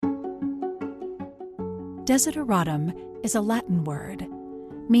Desideratum is a Latin word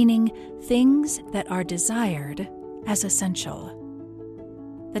meaning things that are desired as essential.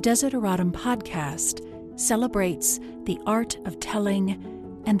 The Desideratum podcast celebrates the art of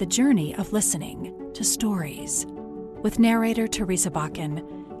telling and the journey of listening to stories with narrator Teresa Bakken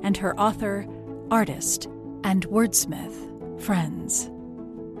and her author, artist, and wordsmith friends.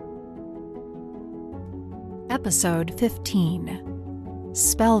 Episode 15,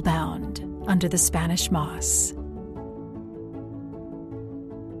 Spellbound Under the Spanish Moss.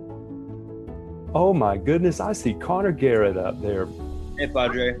 Oh my goodness, I see Connor Garrett up there. Hey,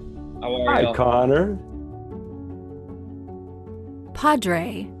 Padre. How are you? Hi, Connor.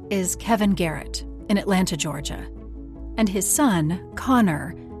 Padre is Kevin Garrett in Atlanta, Georgia, and his son,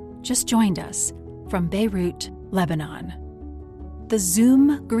 Connor, just joined us from Beirut, Lebanon. The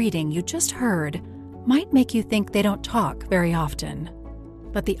Zoom greeting you just heard might make you think they don't talk very often,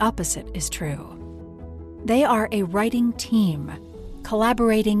 but the opposite is true. They are a writing team,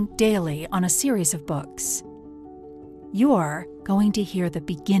 collaborating daily on a series of books. You're going to hear the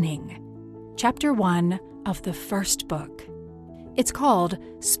beginning, Chapter 1 of the first book. It's called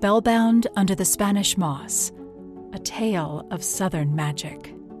Spellbound Under the Spanish Moss, a tale of Southern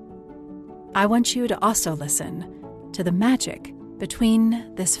magic. I want you to also listen to the magic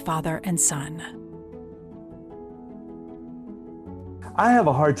between this father and son. I have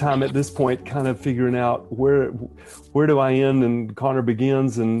a hard time at this point kind of figuring out where do I end and Connor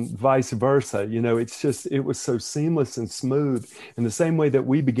begins and vice versa. You know, it was so seamless and smooth in the same way that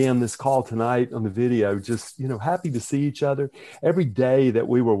we began this call tonight on the video, just, you know, happy to see each other. Every day that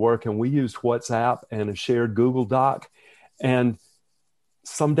we were working, we used WhatsApp and a shared Google Doc. And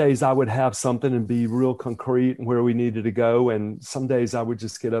some days I would have something and be real concrete where we needed to go. And some days I would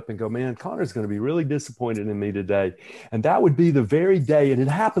just get up and go, man, Connor's going to be really disappointed in me today. And that would be the very day. And it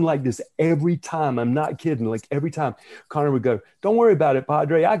happened like this every time. I'm not kidding. Like every time Connor would go, don't worry about it,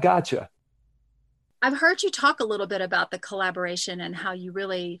 Padre. I got you. I've heard you talk a little bit about the collaboration and how you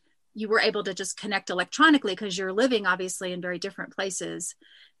were able to just connect electronically because you're living obviously in very different places.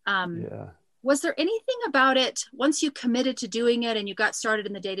 Yeah. Was there anything about it, once you committed to doing it and you got started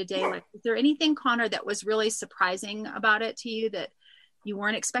in the day-to-day, like, was there anything, Connor, that was really surprising about it to you that you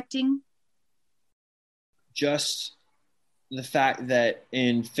weren't expecting? Just the fact that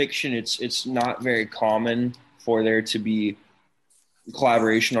in fiction, it's not very common for there to be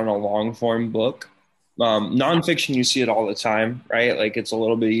collaboration on a long-form book. Nonfiction, you see it all the time, right? Like it's a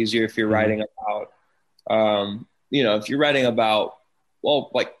little bit easier if you're writing about, if you're writing about,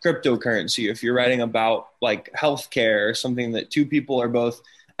 well, like cryptocurrency, if you're writing about like healthcare or something that two people are both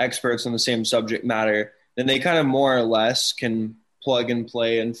experts in the same subject matter, then they kind of more or less can plug and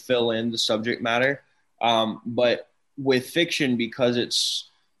play and fill in the subject matter. But with fiction, because it's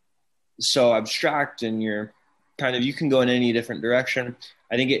so abstract and you can go in any different direction,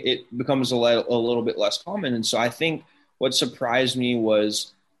 I think it becomes a little bit less common. And so I think what surprised me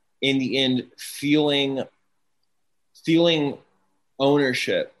was in the end, feeling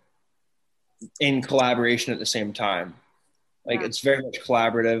ownership in collaboration at the same time. Like It's very much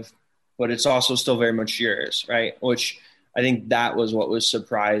collaborative, but it's also still very much yours, right? Which I think that was what was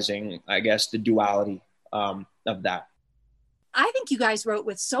surprising, I guess, the duality of that. I think you guys wrote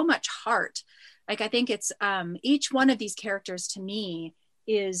with so much heart. Like I think it's each one of these characters to me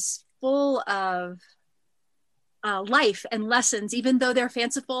is full of life and lessons, even though they're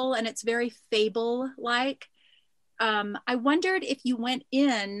fanciful and it's very fable-like. I wondered if you went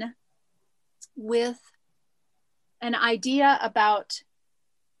in with an idea about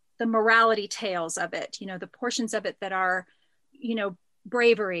the morality tales of it, you know, the portions of it that are, you know,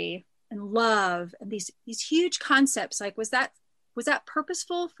 bravery and love and these huge concepts. Like, was that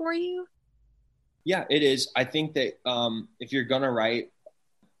purposeful for you? Yeah, it is. I think that if you're going to write,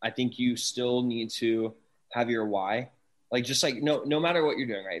 I think you still need to have your why. Like, just like no matter what you're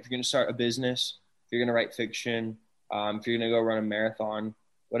doing, right? If you're going to start a business, if you're going to write fiction, if you're going to go run a marathon,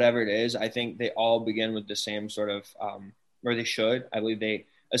 whatever it is, I think they all begin with the same sort of, or they should. I believe they,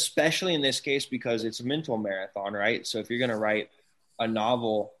 especially in this case, because it's a mental marathon, right? So if you're going to write a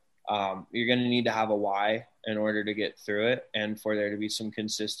novel, you're going to need to have a why in order to get through it and for there to be some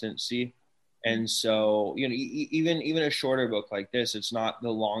consistency. And so, you know, even a shorter book like this, it's not the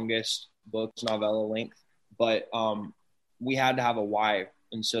longest book, it's novella length, but we had to have a why.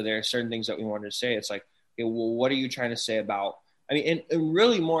 And so there are certain things that we wanted to say. It's like, okay, well, what are you trying to say about, I mean, and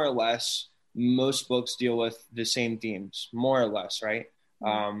really more or less, most books deal with the same themes, more or less, right?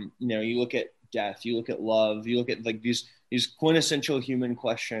 You know, you look at death, you look at love, you look at like these quintessential human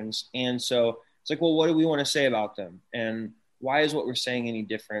questions. And so it's like, well, what do we want to say about them? And why is what we're saying any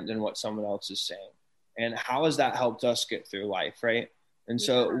different than what someone else is saying? and how has that helped us get through life, right? And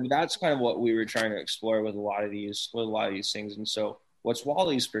so that's kind of what we were trying to explore with a lot of these things. And so what's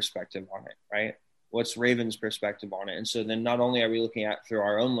Wally's perspective on it, right? What's Raven's perspective on it? And so then not only are we looking at through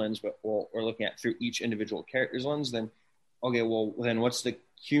our own lens, but we're looking at through each individual character's lens. Then, okay, well, then what's the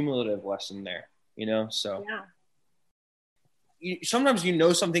cumulative lesson there? You know, so sometimes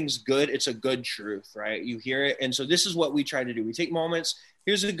something's good. It's a good truth, right? You hear it. And so this is what we try to do. We take moments.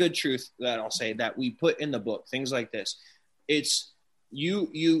 Here's a good truth that I'll say that we put in the book, things like this. It's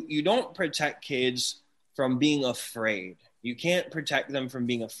you don't protect kids from being afraid. You can't protect them from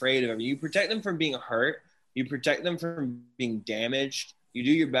being afraid of them. You protect them from being hurt. You protect them from being damaged. You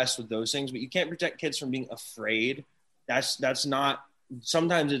do your best with those things, but you can't protect kids from being afraid. That's not,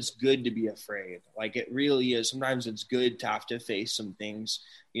 sometimes it's good to be afraid. Like it really is. Sometimes it's good to have to face some things,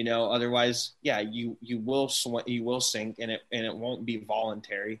 you know, otherwise, you will sink and it won't be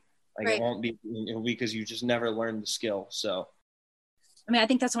voluntary. Like It won't be, because you just never learned the skill. So, I mean, I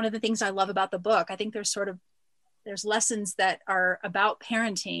think that's one of the things I love about the book. I think there's lessons that are about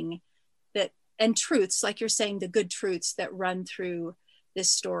parenting and truths, like you're saying, the good truths that run through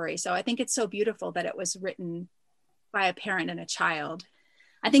this story. So I think it's so beautiful that it was written by a parent and a child.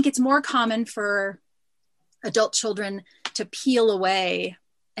 I think it's more common for adult children to peel away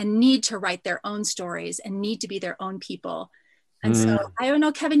and need to write their own stories and need to be their own people. And so I don't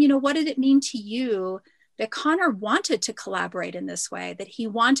know, Kevin, what did it mean to you that Connor wanted to collaborate in this way, that he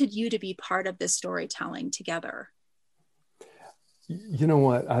wanted you to be part of this storytelling together? You know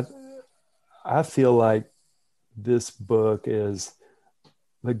what? I feel like this book is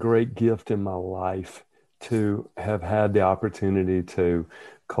the great gift in my life to have had the opportunity to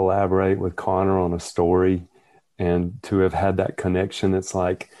collaborate with Connor on a story and to have had that connection. It's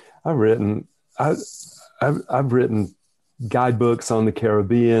like I've written guidebooks on the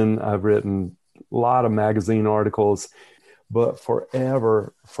Caribbean. I've written a lot of magazine articles, but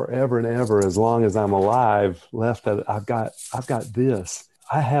forever and ever, as long as I'm alive, I've got this.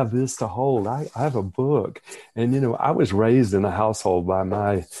 I have this to hold. I have a book. And, I was raised in a household by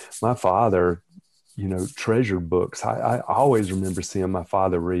my father, treasured books. I always remember seeing my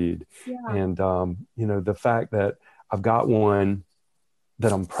father read. Yeah. And, the fact that I've got one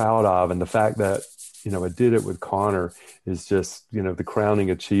that I'm proud of, and the fact that, I did it with Connor is just, the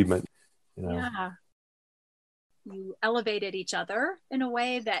crowning achievement. Yeah. You elevated each other in a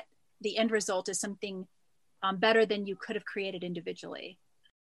way that the end result is something better than you could have created individually.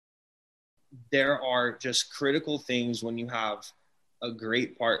 There are just critical things when you have a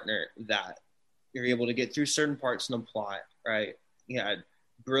great partner that you're able to get through certain parts and apply, right? You had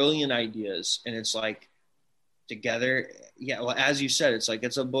brilliant ideas, and it's like together. Yeah. Well, as you said, it's like,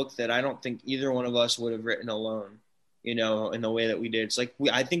 it's a book that I don't think either one of us would have written alone, in the way that we did. It's like,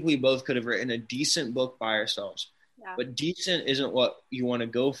 I think we both could have written a decent book by ourselves, but decent isn't what you want to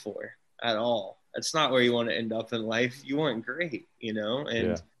go for at all. That's not where you want to end up in life. You weren't great,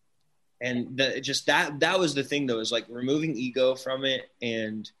 and that was the thing though, is like removing ego from it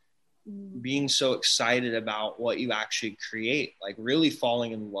and being so excited about what you actually create, like really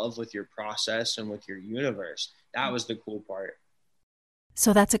falling in love with your process and with your universe. That was the cool part.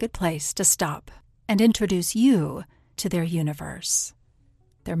 So that's a good place to stop and introduce you to their universe,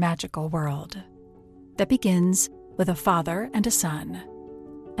 their magical world that begins with a father and a son,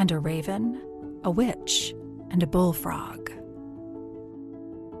 and a raven, a witch, and a bullfrog.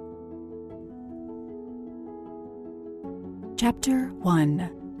 Chapter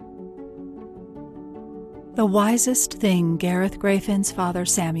 1. The wisest thing Gareth Grayfin's father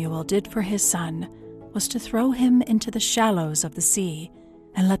Samuel did for his son was to throw him into the shallows of the sea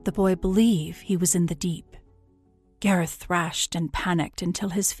and let the boy believe he was in the deep. Gareth thrashed and panicked until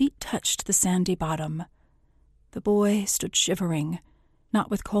his feet touched the sandy bottom. The boy stood shivering, not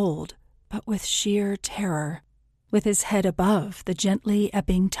with cold, but with sheer terror, with his head above the gently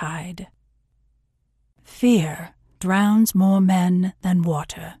ebbing tide. Fear drowns more men than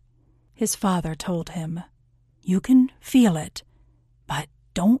water, his father told him. You can feel it, but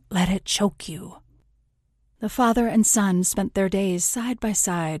don't let it choke you. The father and son spent their days side by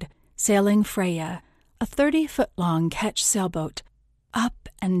side, sailing Freya, a 30-foot-long ketch sailboat, up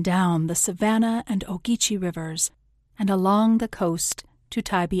and down the Savannah and Ogeechee rivers, and along the coast to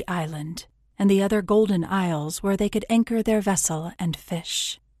Tybee Island, and the other Golden Isles where they could anchor their vessel and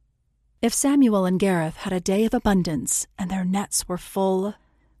fish. If Samuel and Gareth had a day of abundance and their nets were full,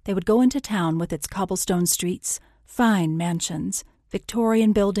 they would go into town with its cobblestone streets, fine mansions,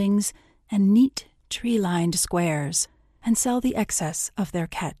 Victorian buildings, and neat tree-lined squares, and sell the excess of their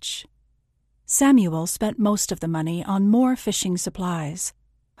catch. Samuel spent most of the money on more fishing supplies,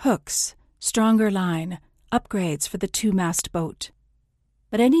 hooks, stronger line, upgrades for the two-mast boat.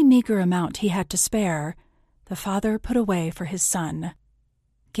 But any meager amount he had to spare, the father put away for his son.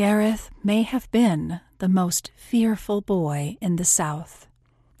 Gareth may have been the most fearful boy in the South,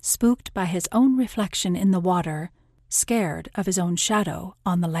 spooked by his own reflection in the water, scared of his own shadow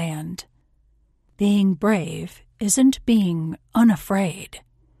on the land. Being brave isn't being unafraid,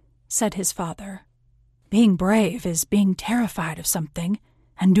 said his father. Being brave is being terrified of something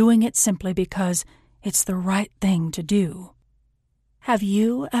and doing it simply because it's the right thing to do. Have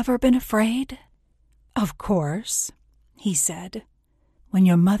you ever been afraid? Of course, he said. When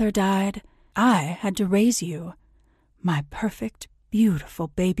your mother died, I had to raise you, my perfect, beautiful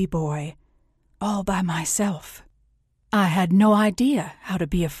baby boy, all by myself. I had no idea how to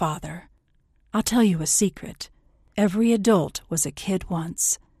be a father. I'll tell you a secret. Every adult was a kid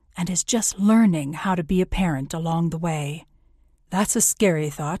once and is just learning how to be a parent along the way. That's a scary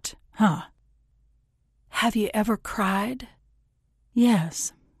thought, huh? Have you ever cried?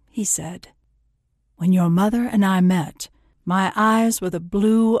 Yes, he said. When your mother and I met, my eyes were the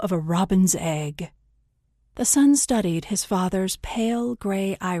blue of a robin's egg. The son studied his father's pale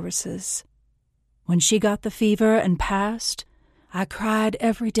gray irises. When she got the fever and passed, I cried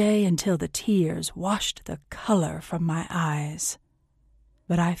every day until the tears washed the color from my eyes.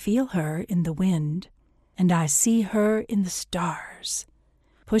 But I feel her in the wind, and I see her in the stars,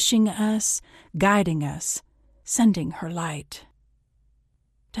 pushing us, guiding us, sending her light.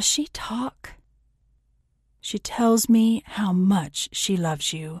 Does she talk? She tells me how much she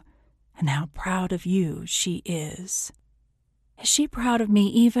loves you and how proud of you she is. Is she proud of me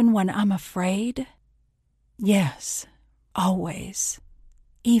even when I'm afraid? Yes, always,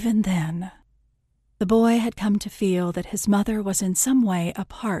 even then. The boy had come to feel that his mother was in some way a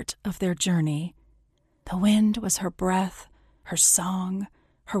part of their journey. The wind was her breath, her song,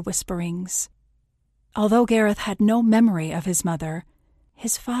 her whisperings. Although Gareth had no memory of his mother,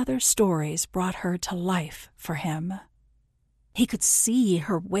 his father's stories brought her to life for him. He could see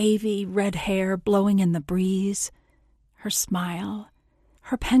her wavy red hair blowing in the breeze, her smile,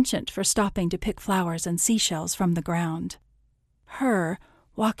 her penchant for stopping to pick flowers and seashells from the ground, her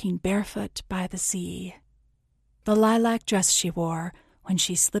walking barefoot by the sea, the lilac dress she wore when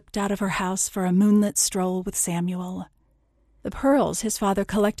she slipped out of her house for a moonlit stroll with Samuel, the pearls his father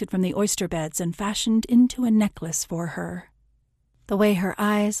collected from the oyster beds and fashioned into a necklace for her, the way her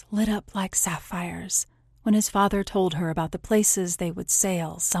eyes lit up like sapphires when his father told her about the places they would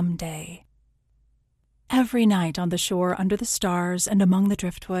sail someday. Every night on the shore under the stars and among the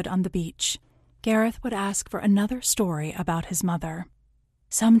driftwood on the beach, Gareth would ask for another story about his mother.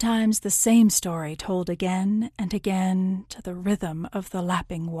 Sometimes the same story told again and again to the rhythm of the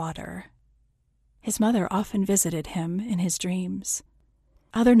lapping water. His mother often visited him in his dreams.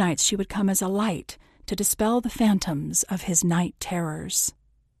 Other nights she would come as a light to dispel the phantoms of his night terrors.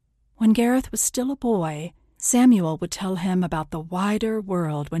 When Gareth was still a boy, Samuel would tell him about the wider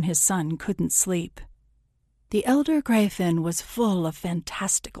world when his son couldn't sleep. The elder Grayfin was full of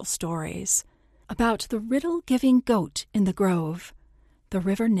fantastical stories about the riddle-giving goat in the grove, the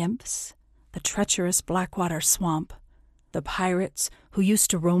river nymphs, the treacherous Blackwater swamp, the pirates who used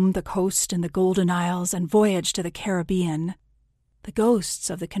to roam the coast in the Golden Isles and voyage to the Caribbean, the ghosts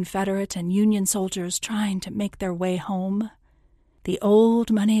of the Confederate and Union soldiers trying to make their way home, the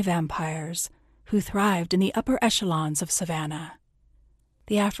old money vampires who thrived in the upper echelons of Savannah,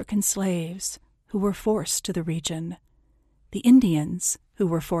 the African slaves who were forced to the region, the Indians who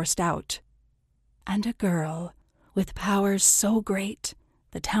were forced out, and a girl with powers so great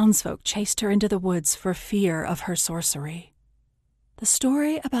the townsfolk chased her into the woods for fear of her sorcery. The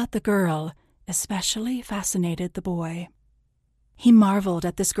story about the girl especially fascinated the boy. He marveled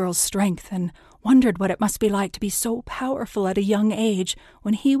at this girl's strength and wondered what it must be like to be so powerful at a young age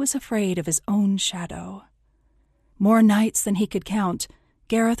when he was afraid of his own shadow. More nights than he could count,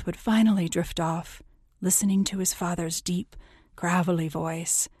 Gareth would finally drift off, listening to his father's deep, gravelly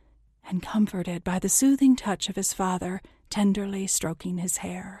voice, and comforted by the soothing touch of his father tenderly stroking his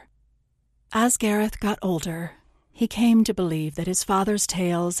hair. As Gareth got older, he came to believe that his father's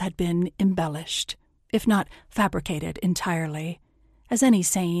tales had been embellished, if not fabricated entirely, as any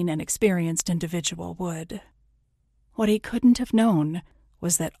sane and experienced individual would. What he couldn't have known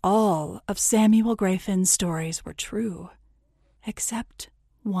was that all of Samuel Grayfin's stories were true, except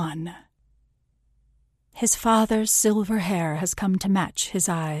one. His father's silver hair has come to match his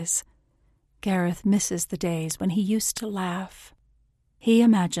eyes. Gareth misses the days when he used to laugh. He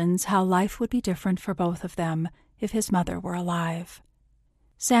imagines how life would be different for both of them if his mother were alive.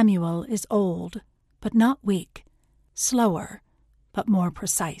 Samuel is old, but not weak, slower, but more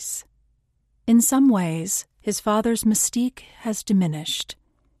precise. In some ways, his father's mystique has diminished.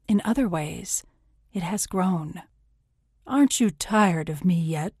 In other ways, it has grown. "Aren't you tired of me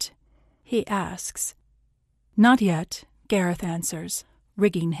yet?" he asks. "Not yet," Gareth answers,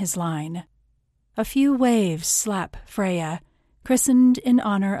 rigging his line. A few waves slap Freya, christened in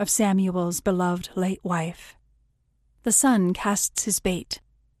honor of Samuel's beloved late wife. The son casts his bait.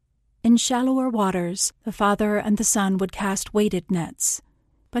 In shallower waters, the father and the son would cast weighted nets,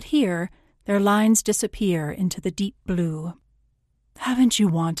 but here their lines disappear into the deep blue. "Haven't you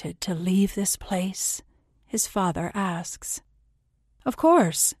wanted to leave this place?" his father asks. "Of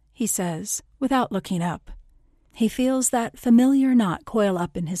course," he says, without looking up. He feels that familiar knot coil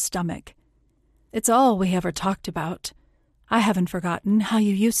up in his stomach. "It's all we ever talked about. I haven't forgotten how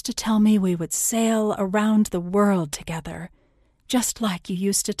you used to tell me we would sail around the world together, just like you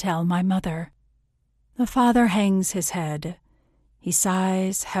used to tell my mother." The father hangs his head. He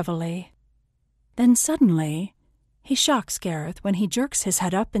sighs heavily. Then suddenly, he shocks Gareth when he jerks his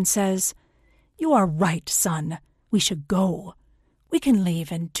head up and says, "You are right, son. We should go. We can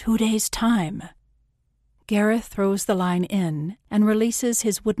leave in 2 days' time." Gareth throws the line in and releases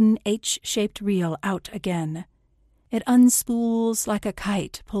his wooden H-shaped reel out again. It unspools like a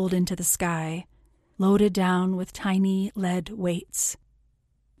kite pulled into the sky, loaded down with tiny lead weights.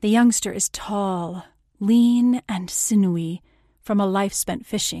 The youngster is tall, lean and sinewy from a life spent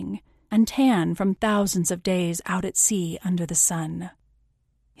fishing, and tan from thousands of days out at sea under the sun.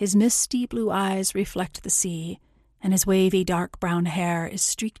 His misty blue eyes reflect the sea, and his wavy dark brown hair is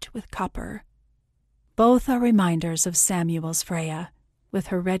streaked with copper. Both are reminders of Samuel's Freya, with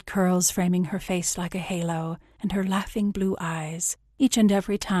her red curls framing her face like a halo, and her laughing blue eyes, each and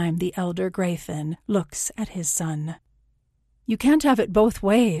every time the elder Grayfin looks at his son. "You can't have it both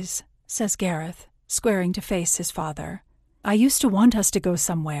ways," says Gareth, squaring to face his father. "I used to want us to go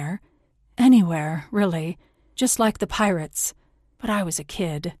somewhere. Anywhere, really, just like the pirates. But I was a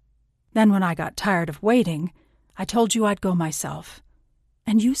kid. Then when I got tired of waiting, I told you I'd go myself.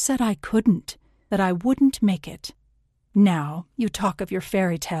 And you said I couldn't, that I wouldn't make it. Now you talk of your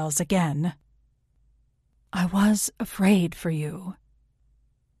fairy tales again." "I was afraid for you.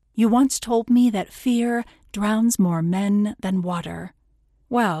 You once told me that fear drowns more men than water.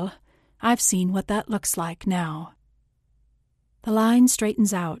 Well, I've seen what that looks like now." The line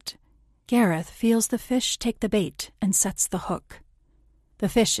straightens out. Gareth feels the fish take the bait and sets the hook. The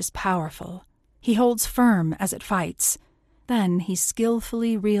fish is powerful. He holds firm as it fights. Then he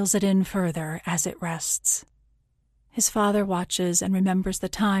skillfully reels it in further as it rests. His father watches and remembers the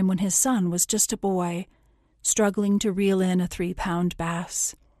time when his son was just a boy, struggling to reel in a 3-pound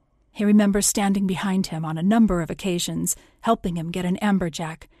bass. He remembers standing behind him on a number of occasions, helping him get an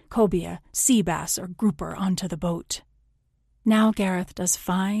amberjack, cobia, sea bass, or grouper onto the boat. Now Gareth does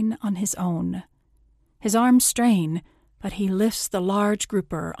fine on his own. His arms strain, but he lifts the large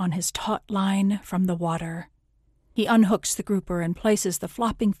grouper on his taut line from the water. He unhooks the grouper and places the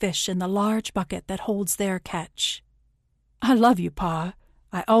flopping fish in the large bucket that holds their catch. "I love you, Pa.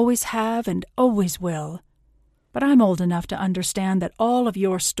 I always have and always will. But I'm old enough to understand that all of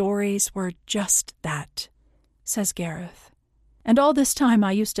your stories were just that," says Gareth. "And all this time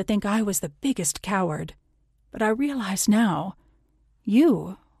I used to think I was the biggest coward. But I realize now,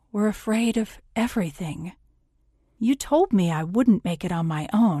 you were afraid of everything. You told me I wouldn't make it on my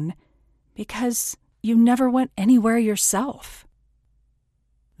own because you never went anywhere yourself."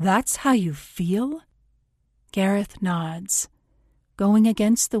 "That's how you feel?" Gareth nods, going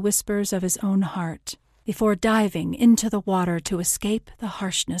against the whispers of his own heart, before diving into the water to escape the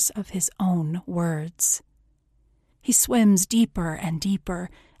harshness of his own words. He swims deeper and deeper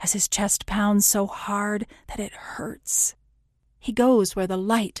as his chest pounds so hard that it hurts. He goes where the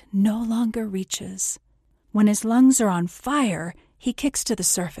light no longer reaches. When his lungs are on fire, he kicks to the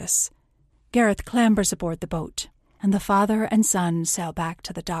surface. Gareth clambers aboard the boat, and the father and son sail back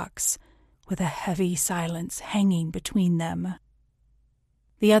to the docks, with a heavy silence hanging between them.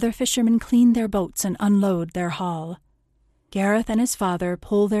 The other fishermen clean their boats and unload their haul. Gareth and his father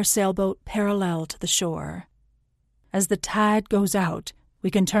pull their sailboat parallel to the shore. "As the tide goes out, we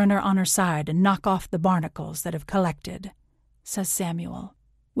can turn her on her side and knock off the barnacles that have collected," says Samuel.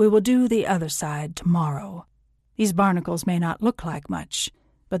 "We will do the other side tomorrow. These barnacles may not look like much,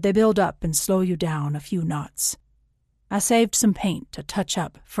 but they build up and slow you down a few knots. I saved some paint to touch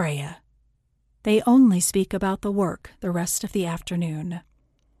up Freya." They only speak about the work the rest of the afternoon.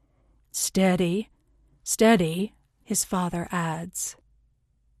 "Steady, steady," his father adds.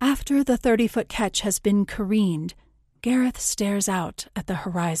 After the 30-foot catch has been careened, Gareth stares out at the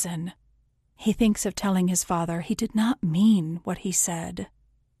horizon. He thinks of telling his father he did not mean what he said.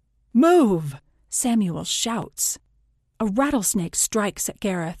 "Move!" Samuel shouts. A rattlesnake strikes at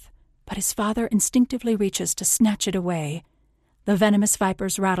Gareth, but his father instinctively reaches to snatch it away. The venomous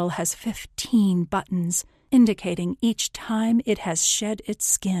viper's rattle has 15 buttons, indicating each time it has shed its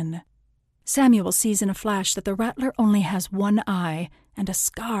skin. Samuel sees in a flash that the rattler only has one eye and a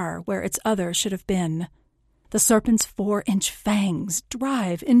scar where its other should have been. The serpent's 4-inch fangs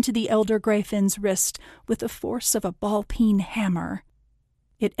drive into the elder greyfin's wrist with the force of a ball-peen hammer.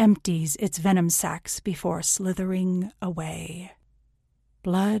 It empties its venom sacs before slithering away.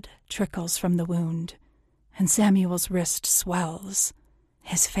 Blood trickles from the wound, and Samuel's wrist swells.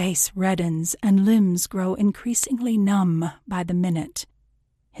 His face reddens and limbs grow increasingly numb by the minute.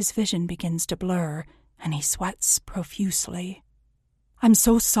 His vision begins to blur, and he sweats profusely. "I'm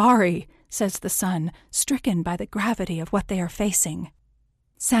so sorry," says the son, stricken by the gravity of what they are facing.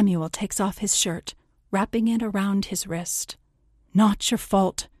 Samuel takes off his shirt, wrapping it around his wrist. "Not your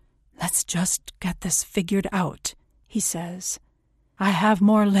fault. Let's just get this figured out," he says. "I have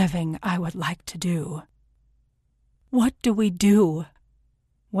more living I would like to do." "What do we do?"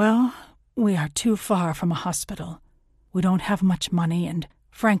 "Well, we are too far from a hospital. We don't have much money, and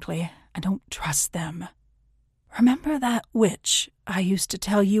frankly, I don't trust them. Remember that witch I used to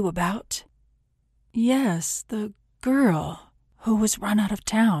tell you about?" "Yes, the girl who was run out of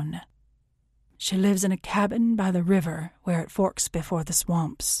town. She lives in a cabin by the river where it forks before the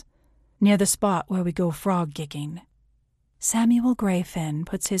swamps, near the spot where we go frog gigging." Samuel Greyfin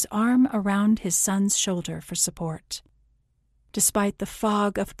puts his arm around his son's shoulder for support. Despite the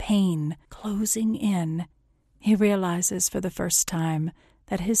fog of pain closing in, he realizes for the first time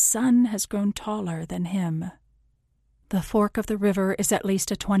that his son has grown taller than him. The fork of the river is at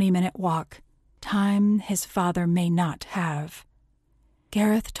least a 20-minute walk, time his father may not have.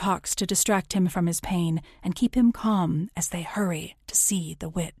 Gareth talks to distract him from his pain and keep him calm as they hurry to see the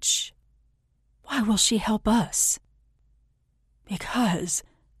witch. "Why will she help us?" "Because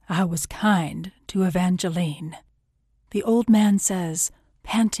I was kind to Evangeline," the old man says,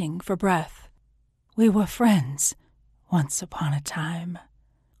 panting for breath. "We were friends once upon a time.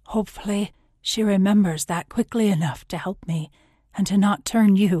 Hopefully she remembers that quickly enough to help me and to not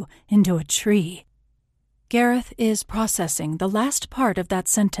turn you into a tree." Gareth is processing the last part of that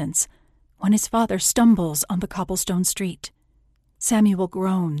sentence when his father stumbles on the cobblestone street. Samuel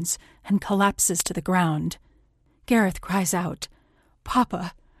groans and collapses to the ground. Gareth cries out,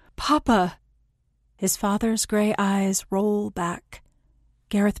 "Papa! Papa!" His father's gray eyes roll back.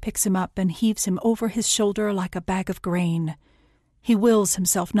 Gareth picks him up and heaves him over his shoulder like a bag of grain. He wills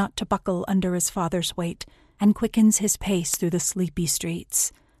himself not to buckle under his father's weight and quickens his pace through the sleepy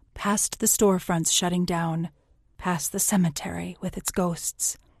streets, past the storefronts shutting down, past the cemetery with its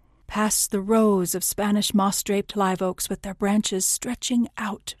ghosts, past the rows of Spanish moss-draped live oaks with their branches stretching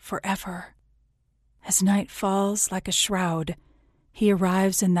out forever. As night falls like a shroud, he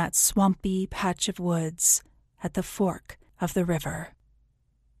arrives in that swampy patch of woods at the fork of the river.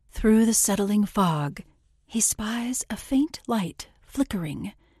 Through the settling fog, he spies a faint light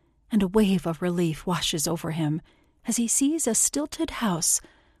flickering, and a wave of relief washes over him as he sees a stilted house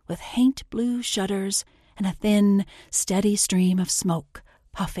with haint blue shutters and a thin, steady stream of smoke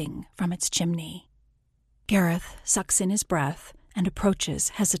puffing from its chimney. Gareth sucks in his breath and approaches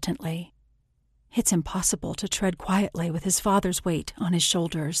hesitantly. It's impossible to tread quietly with his father's weight on his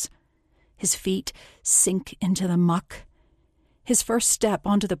shoulders. His feet sink into the muck. His first step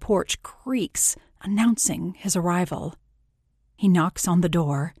onto the porch creaks, announcing his arrival. He knocks on the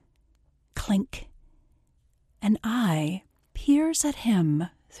door. Clink. An eye peers at him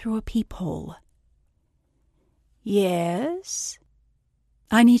through a peephole. "Yes?"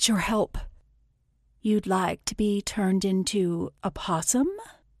 "I need your help." "You'd like to be turned into a possum?"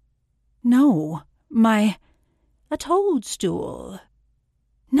 "No, a toadstool."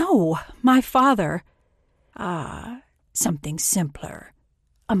 "No, my father." "Ah, something simpler.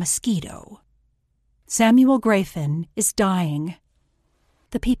 A mosquito." Samuel Greyfin is dying.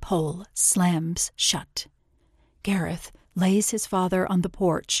 The peephole slams shut. Gareth lays his father on the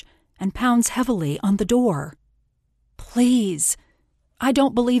porch and pounds heavily on the door. "Please, I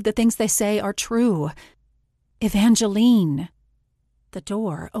don't believe the things they say are true. Evangeline." The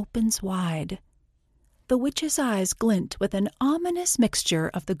door opens wide. The witch's eyes glint with an ominous mixture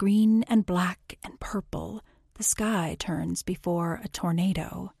of the green and black and purple the sky turns before a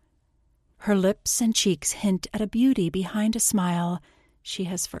tornado. Her lips and cheeks hint at a beauty behind a smile she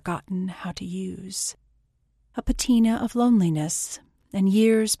has forgotten how to use. A patina of loneliness and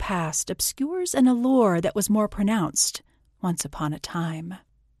years past obscures an allure that was more pronounced once upon a time.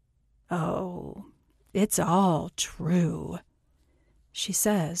 "Oh, it's all true." she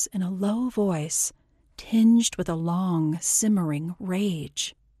says in a low voice, tinged with a long, simmering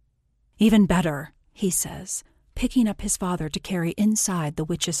rage. Even better, he says, picking up his father to carry inside the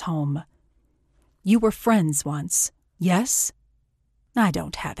witch's home. You were friends once, yes? I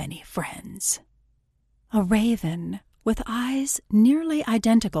don't have any friends. A raven with eyes nearly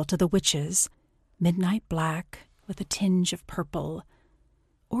identical to the witch's, midnight black with a tinge of purple,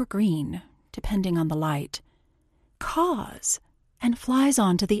 or green, depending on the light, caws and flies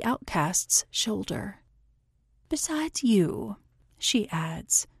onto the outcast's shoulder. Besides you, she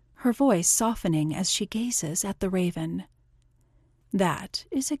adds, her voice softening as she gazes at the raven. That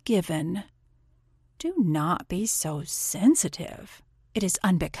is a given. Do not be so sensitive. It is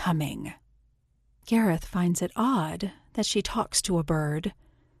unbecoming. Gareth finds it odd that she talks to a bird,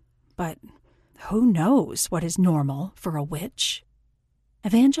 but who knows what is normal for a witch?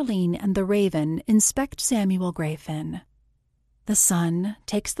 Evangeline and the raven inspect Samuel Greyfin. The son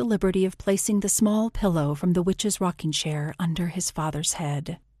takes the liberty of placing the small pillow from the witch's rocking chair under his father's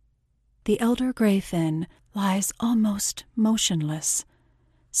head. The elder Greyfin lies almost motionless,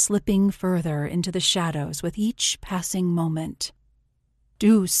 slipping further into the shadows with each passing moment.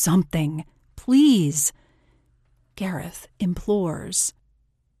 Do something, please, Gareth implores.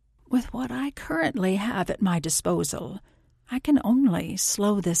 With what I currently have at my disposal, I can only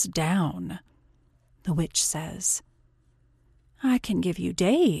slow this down, the witch says. I can give you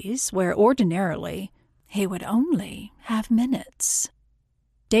days where ordinarily he would only have minutes.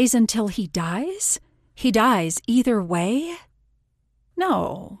 Days until he dies? He dies either way?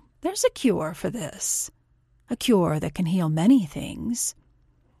 No, there's a cure for this. A cure that can heal many things.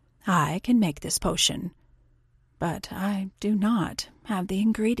 I can make this potion, but I do not have the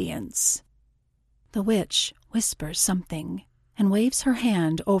ingredients. The witch whispers something and waves her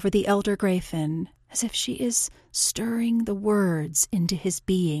hand over the elder Greyfin as if she is stirring the words into his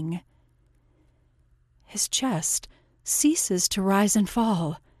being. His chest ceases to rise and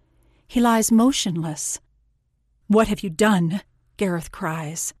fall. He lies motionless. What have you done? Gareth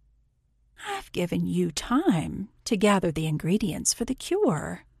cries. I've given you time to gather the ingredients for the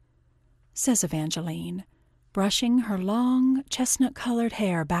cure, says Evangeline, brushing her long, chestnut-colored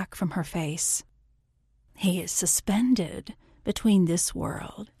hair back from her face. He is suspended between this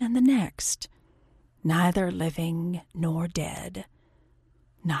world and the next, neither living nor dead.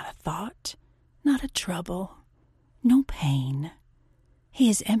 Not a thought, not a trouble, no pain. He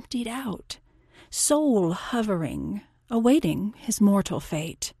is emptied out, soul hovering, awaiting his mortal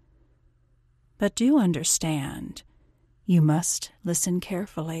fate. But do understand, you must listen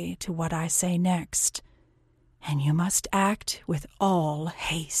carefully to what I say next, and you must act with all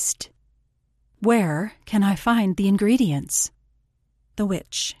haste. Where can I find the ingredients? The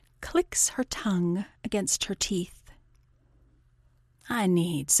witch clicks her tongue against her teeth. I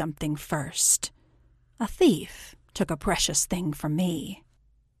need something first. A thief took a precious thing from me.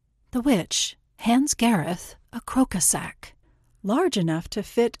 The witch hands Gareth a crocus sack, large enough to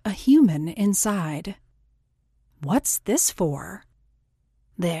fit a human inside. What's this for?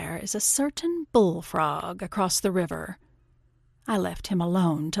 There is a certain bullfrog across the river. I left him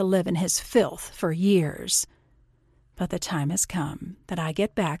alone to live in his filth for years. But the time has come that I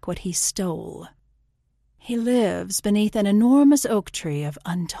get back what he stole. He lives beneath an enormous oak tree of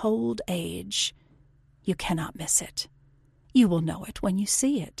untold age. You cannot miss it. You will know it when you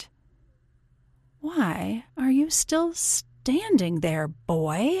see it. Why are you still standing there,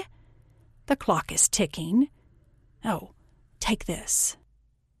 boy? The clock is ticking. Oh, take this,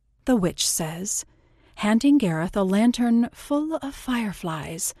 the witch says, handing Gareth a lantern full of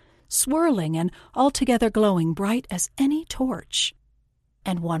fireflies, swirling and altogether glowing bright as any torch.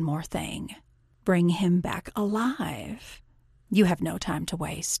 And one more thing. Bring him back alive. You have no time to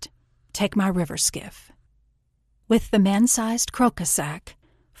waste. Take my river skiff. With the man-sized crocus sack,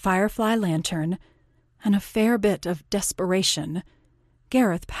 firefly lantern, and a fair bit of desperation,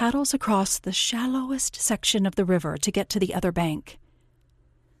 Gareth paddles across the shallowest section of the river to get to the other bank.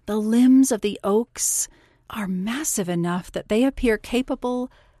 The limbs of the oaks are massive enough that they appear capable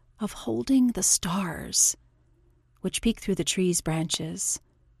of holding the stars, which peek through the tree's branches,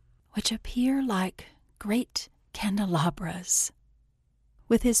 which appear like great candelabras.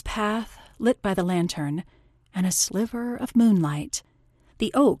 With his path lit by the lantern and a sliver of moonlight,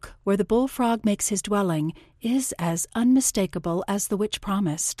 the oak where the bullfrog makes his dwelling is as unmistakable as the witch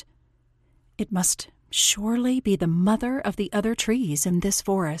promised. It must surely be the mother of the other trees in this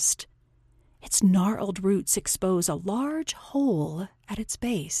forest. Its gnarled roots expose a large hole at its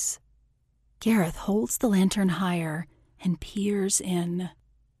base. Gareth holds the lantern higher and peers in.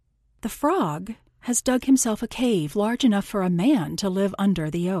 The frog has dug himself a cave large enough for a man to live under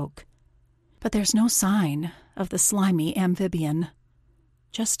the oak. But there's no sign of the slimy amphibian.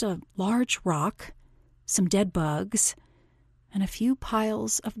 Just a large rock, some dead bugs, and a few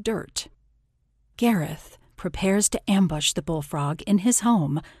piles of dirt. Gareth prepares to ambush the bullfrog in his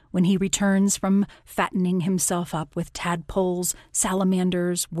home when he returns from fattening himself up with tadpoles,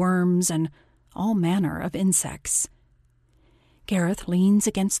 salamanders, worms, and all manner of insects. Gareth leans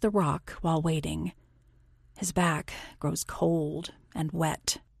against the rock while waiting. His back grows cold and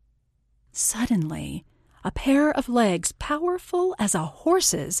wet. Suddenly, a pair of legs powerful as a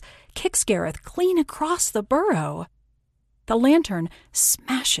horse's kicks Gareth clean across the burrow. The lantern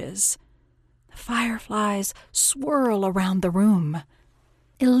smashes. The fireflies swirl around the room,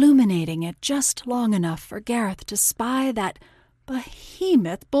 illuminating it just long enough for Gareth to spy that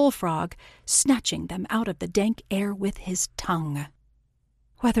behemoth bullfrog snatching them out of the dank air with his tongue.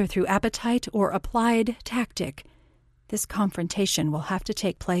 Whether through appetite or applied tactic, this confrontation will have to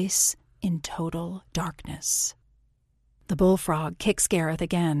take place in total darkness. The bullfrog kicks Gareth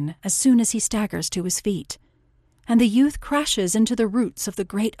again as soon as he staggers to his feet, and the youth crashes into the roots of the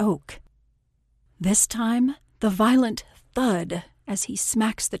great oak. This time, the violent thud as he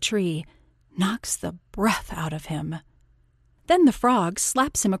smacks the tree knocks the breath out of him. Then the frog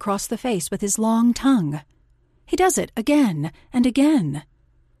slaps him across the face with his long tongue. He does it again and again.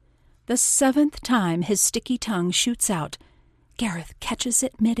 The 7th time his sticky tongue shoots out, Gareth catches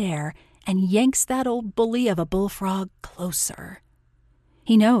it midair and yanks that old bully of a bullfrog closer.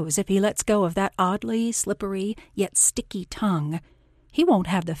 He knows if he lets go of that oddly slippery yet sticky tongue, he won't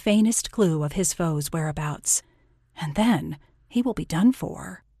have the faintest clue of his foe's whereabouts, and then he will be done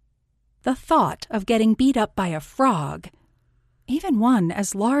for. The thought of getting beat up by a frog, even one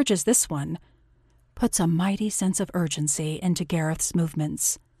as large as this one, puts a mighty sense of urgency into Gareth's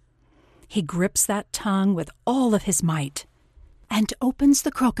movements. He grips that tongue with all of his might and opens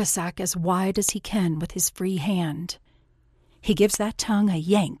the croca-sack as wide as he can with his free hand. He gives that tongue a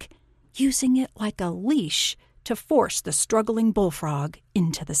yank, using it like a leash to force the struggling bullfrog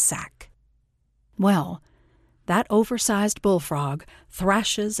into the sack. Well, that oversized bullfrog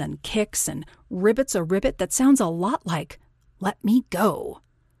thrashes and kicks and ribbits a ribbit that sounds a lot like, "Let me go."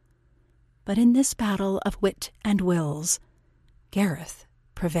 But in this battle of wit and wills, Gareth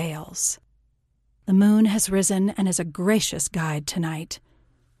prevails. The moon has risen and is a gracious guide tonight,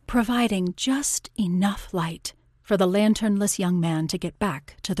 providing just enough light for the lanternless young man to get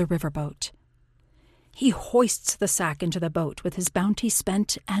back to the riverboat. He hoists the sack into the boat with his bounty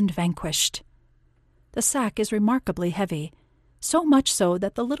spent and vanquished. The sack is remarkably heavy, so much so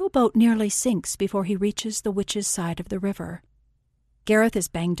that the little boat nearly sinks before he reaches the witch's side of the river. Gareth is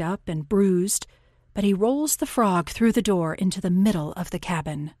banged up and bruised, but he rolls the frog through the door into the middle of the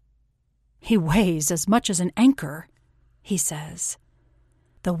cabin. "He weighs as much as an anchor," he says.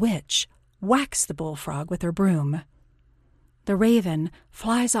 The witch whacks the bullfrog with her broom. The raven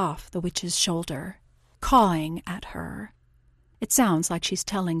flies off the witch's shoulder, cawing at her. It sounds like she's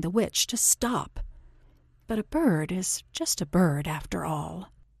telling the witch to stop, but a bird is just a bird after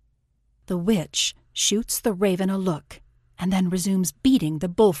all. The witch shoots the raven a look and then resumes beating the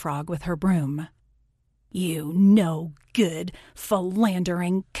bullfrog with her broom. "You no-good,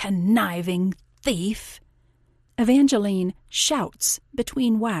 philandering, conniving thief!" Evangeline shouts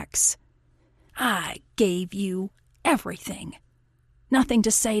between whacks. "I gave you everything. Nothing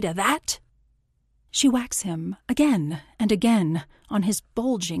to say to that?" She whacks him again and again on his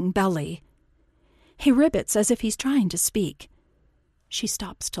bulging belly. He ribbits as if he's trying to speak. She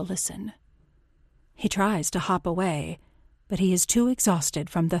stops to listen. He tries to hop away, but he is too exhausted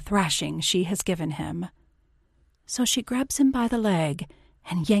from the thrashing she has given him. So she grabs him by the leg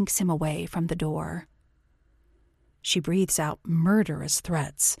and yanks him away from the door. She breathes out murderous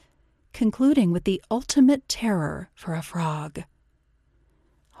threats, concluding with the ultimate terror for a frog.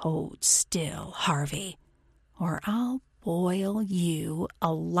 "Hold still, Harvey, or I'll boil you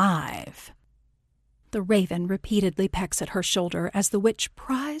alive." The raven repeatedly pecks at her shoulder as the witch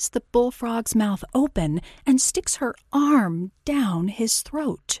pries the bullfrog's mouth open and sticks her arm down his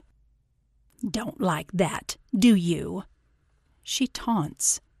throat. "Don't like that, do you?" she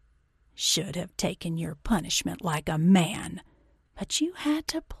taunts. "Should have taken your punishment like a man, but you had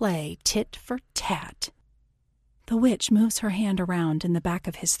to play tit for tat." The witch moves her hand around in the back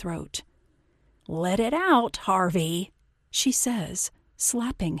of his throat. "Let it out, Harvey," she says,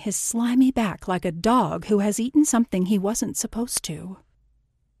 slapping his slimy back like a dog who has eaten something he wasn't supposed to.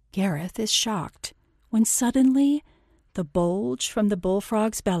 Gareth is shocked when suddenly the bulge from the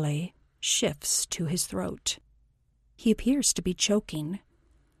bullfrog's belly shifts to his throat. He appears to be choking.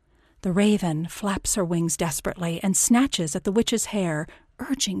 The raven flaps her wings desperately and snatches at the witch's hair,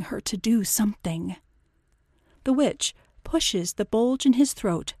 urging her to do something. The witch pushes the bulge in his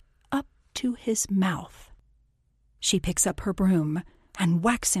throat up to his mouth. She picks up her broom and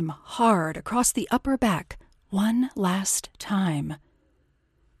whacks him hard across the upper back one last time.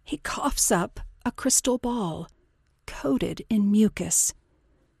 He coughs up a crystal ball, coated in mucus,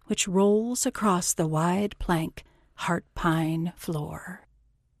 which rolls across the wide plank heart pine floor.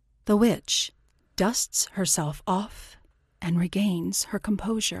 The witch dusts herself off and regains her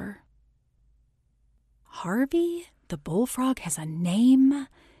composure. Harvey, the bullfrog, has a name?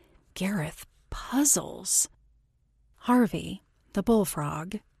 Gareth puzzles. Harvey, the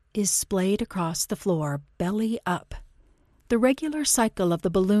bullfrog, is splayed across the floor, belly up. The regular cycle of the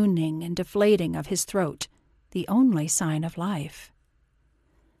ballooning and deflating of his throat, the only sign of life.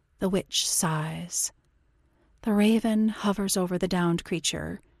 The witch sighs. The raven hovers over the downed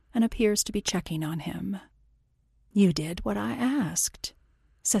creature and appears to be checking on him. "You did what I asked,"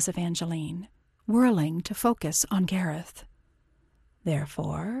 says Evangeline, whirling to focus on Gareth.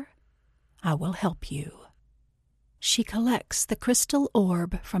 "Therefore, I will help you." She collects the crystal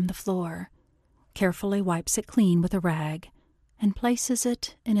orb from the floor, carefully wipes it clean with a rag, and places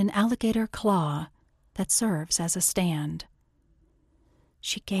it in an alligator claw that serves as a stand.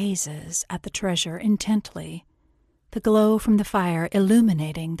 She gazes at the treasure intently, the glow from the fire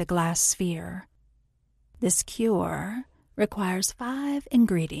illuminating the glass sphere. This cure requires 5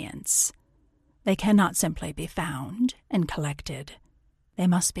 ingredients. They cannot simply be found and collected. They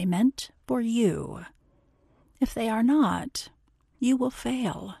must be meant for you. If they are not, you will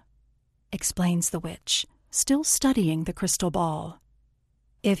fail, explains the witch, still studying the crystal ball.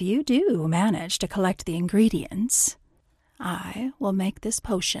 If you do manage to collect the ingredients, I will make this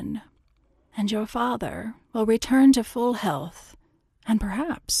potion, and your father will return to full health and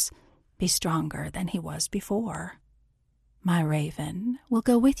perhaps be stronger than he was before. My raven will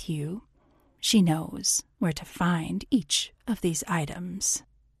go with you. She knows where to find each of these items.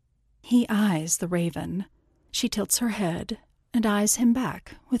 He eyes the raven. She tilts her head and eyes him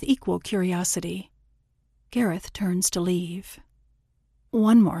back with equal curiosity. Gareth turns to leave.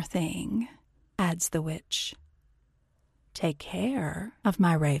 "One more thing," adds the witch. "Take care of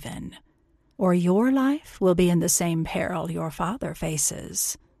my raven, or your life will be in the same peril your father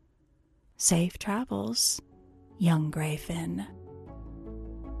faces. Safe travels, young Greyfin."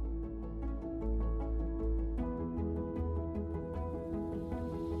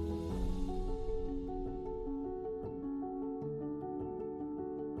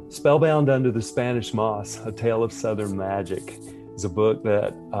 Spellbound Under the Spanish Moss, A Tale of Southern Magic, is a book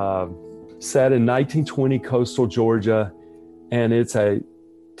that set in 1920 coastal Georgia, and it's a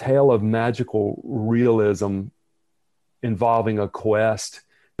tale of magical realism involving a quest.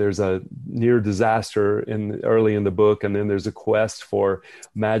 There's a near disaster early in the book, and then there's a quest for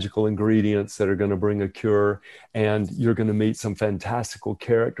magical ingredients that are going to bring a cure, and you're going to meet some fantastical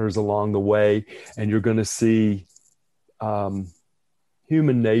characters along the way, and you're going to see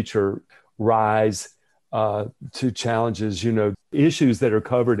human nature rise to challenges, issues that are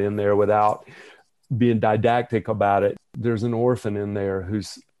covered in there without being didactic about it. There's an orphan in there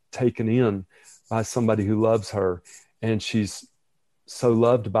who's taken in by somebody who loves her, and she's so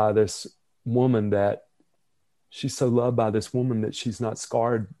loved by this woman that she's not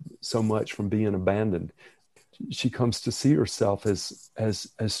scarred so much from being abandoned. She comes to see herself as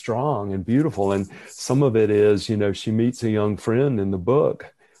strong and beautiful. And some of it is, she meets a young friend in the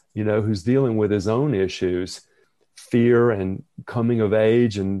book, who's dealing with his own issues, fear and coming of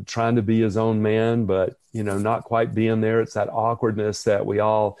age and trying to be his own man, but, not quite being there. It's that awkwardness that we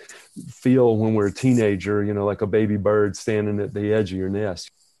all feel when we're a teenager, like a baby bird standing at the edge of your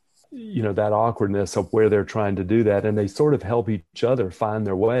nest. That awkwardness of where they're trying to do that. And they sort of help each other find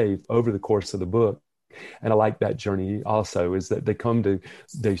their way over the course of the book. And I like that journey also, is that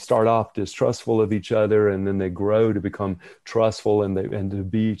they start off distrustful of each other, and then they grow to become trustful and to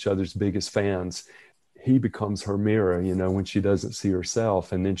be each other's biggest fans. He becomes her mirror, when she doesn't see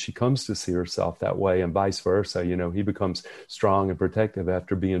herself, and then she comes to see herself that way, and vice versa. He becomes strong and protective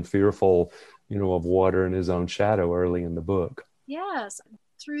after being fearful, of water and his own shadow early in the book. Yes.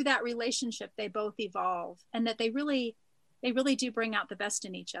 Through that relationship, they both evolve, and that they really do bring out the best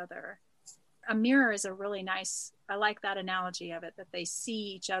in each other. A mirror is a really nice, I like that analogy of it, that they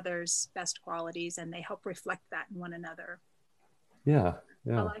see each other's best qualities and they help reflect that in one another. Yeah.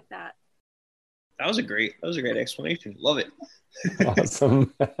 I like that. That was a great explanation. Love it.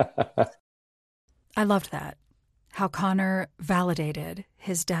 Awesome. I loved that. How Connor validated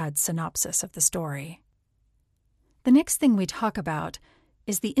his dad's synopsis of the story. The next thing we talk about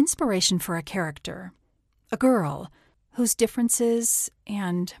is the inspiration for a character, a girl whose differences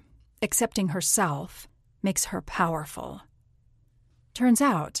and accepting herself makes her powerful. Turns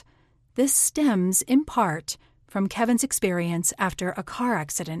out, this stems in part from Kevin's experience after a car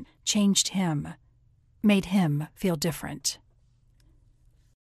accident changed him, made him feel different.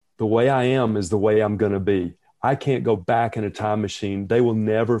 The way I am is the way I'm going to be. I can't go back in a time machine. They will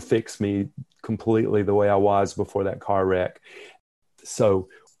never fix me completely the way I was before that car wreck. So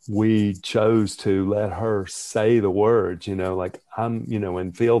we chose to let her say the words, like I'm,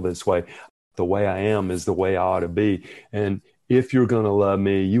 and feel this way. The way I am is the way I ought to be. And if you're going to love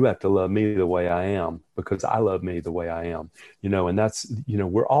me, you have to love me the way I am, because I love me the way I am, and that's,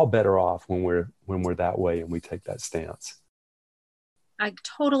 we're all better off when we're that way and we take that stance. I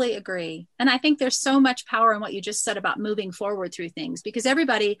totally agree. And I think there's so much power in what you just said about moving forward through things, because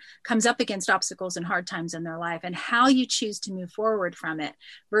everybody comes up against obstacles and hard times in their life, and how you choose to move forward from it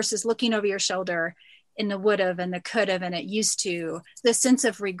versus looking over your shoulder in the would have and the could have and it used to, the sense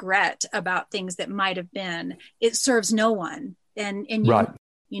of regret about things that might have been, it serves no one. And you, right.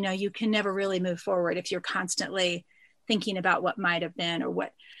 You can never really move forward if you're constantly thinking about what might have been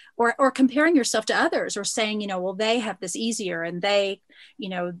or comparing yourself to others, or saying, well, they have this easier and they,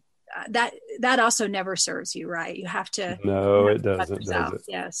 that also never serves you right. You have to. No, it doesn't, does it?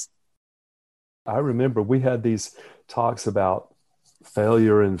 Yes. I remember we had these talks about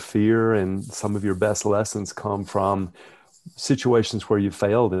failure and fear, and some of your best lessons come from situations where you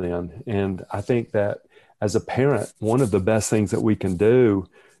failed in. And I think that as a parent, one of the best things that we can do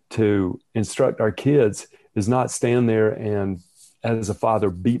to instruct our kids is not stand there and, as a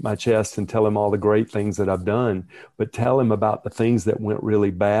father, beat my chest and tell him all the great things that I've done, but tell him about the things that went really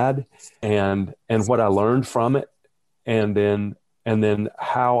bad and what I learned from it. And then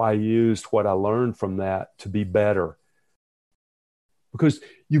how I used what I learned from that to be better. Because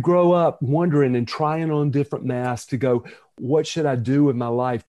you grow up wondering and trying on different masks to go, what should I do with my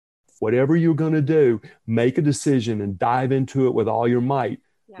life? Whatever you're going to do, make a decision and dive into it with all your might,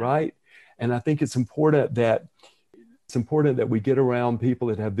 right? And I think it's important that we get around people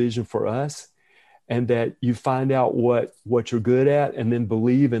that have vision for us, and that you find out what you're good at, and then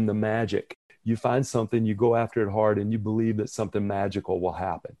believe in the magic. You find something, you go after it hard, and you believe that something magical will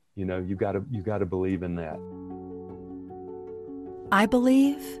happen. You got to believe in that. I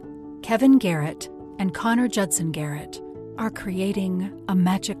believe Kevin Garrett and Connor Judson Garrett are creating a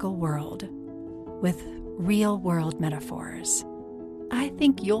magical world with real-world metaphors. I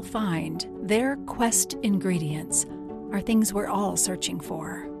think you'll find their quest ingredients are things we're all searching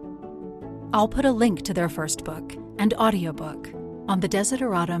for. I'll put a link to their first book and audiobook on the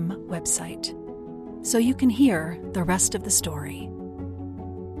Desideratum website, so you can hear the rest of the story.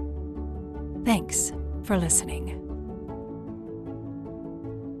 Thanks for listening.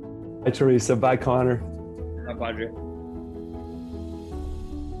 Bye, Teresa. Bye, Connor. Bye, Padre.